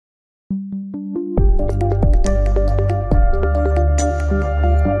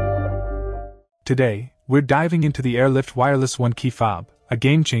Today, we're diving into the Airlift WirelessONE key fob, a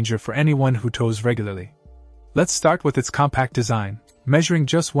game-changer for anyone who tows regularly. Let's start with its compact design, measuring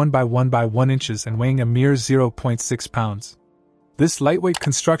just 1 by 1 by 1 inches and weighing a mere 0.6 pounds. This lightweight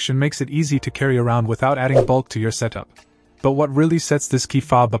construction makes it easy to carry around without adding bulk to your setup. But what really sets this key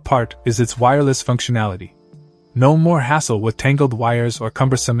fob apart is its wireless functionality. No more hassle with tangled wires or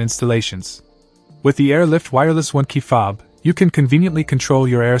cumbersome installations. With the Airlift WirelessONE key fob, you can conveniently control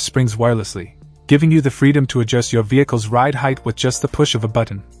your air springs wirelessly, giving you the freedom to adjust your vehicle's ride height with just the push of a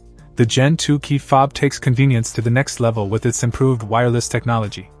button. The Gen 2 key fob takes convenience to the next level with its improved wireless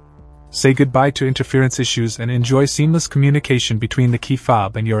technology. Say goodbye to interference issues and enjoy seamless communication between the key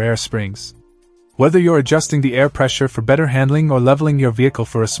fob and your air springs. Whether you're adjusting the air pressure for better handling or leveling your vehicle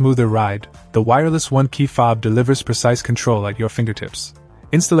for a smoother ride, the WirelessONE key fob delivers precise control at your fingertips.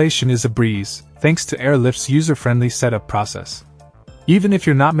 Installation is a breeze, thanks to Airlift's user-friendly setup process. Even if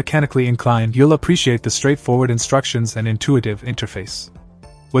you're not mechanically inclined, you'll appreciate the straightforward instructions and intuitive interface.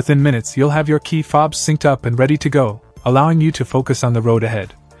 Within minutes, you'll have your key fob synced up and ready to go, allowing you to focus on the road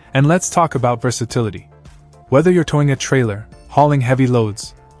ahead. And let's talk about versatility. Whether you're towing a trailer, hauling heavy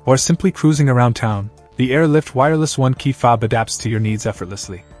loads, or simply cruising around town, the Airlift WirelessONE key fob adapts to your needs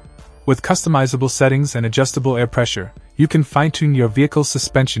effortlessly. With customizable settings and adjustable air pressure, you can fine-tune your vehicle's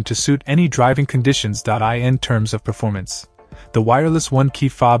suspension to suit any driving conditions. In terms of performance, the WirelessONE key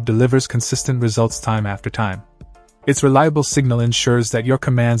fob delivers consistent results time after time. Its reliable signal ensures that your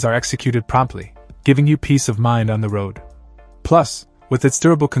commands are executed promptly, giving you peace of mind on the road. Plus, with its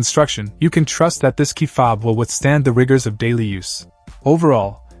durable construction, you can trust that this key fob will withstand the rigors of daily use.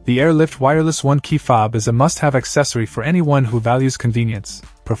 Overall, the Airlift WirelessONE key fob is a must-have accessory for anyone who values convenience,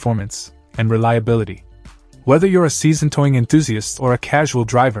 performance, and reliability. Whether you're a seasoned towing enthusiast or a casual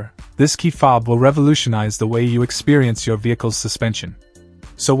driver, this key fob will revolutionize the way you experience your vehicle's suspension.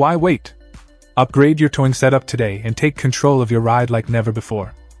 So why wait? Upgrade your towing setup today and take control of your ride like never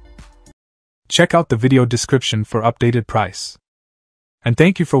before. Check out the video description for updated price. And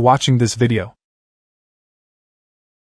thank you for watching this video.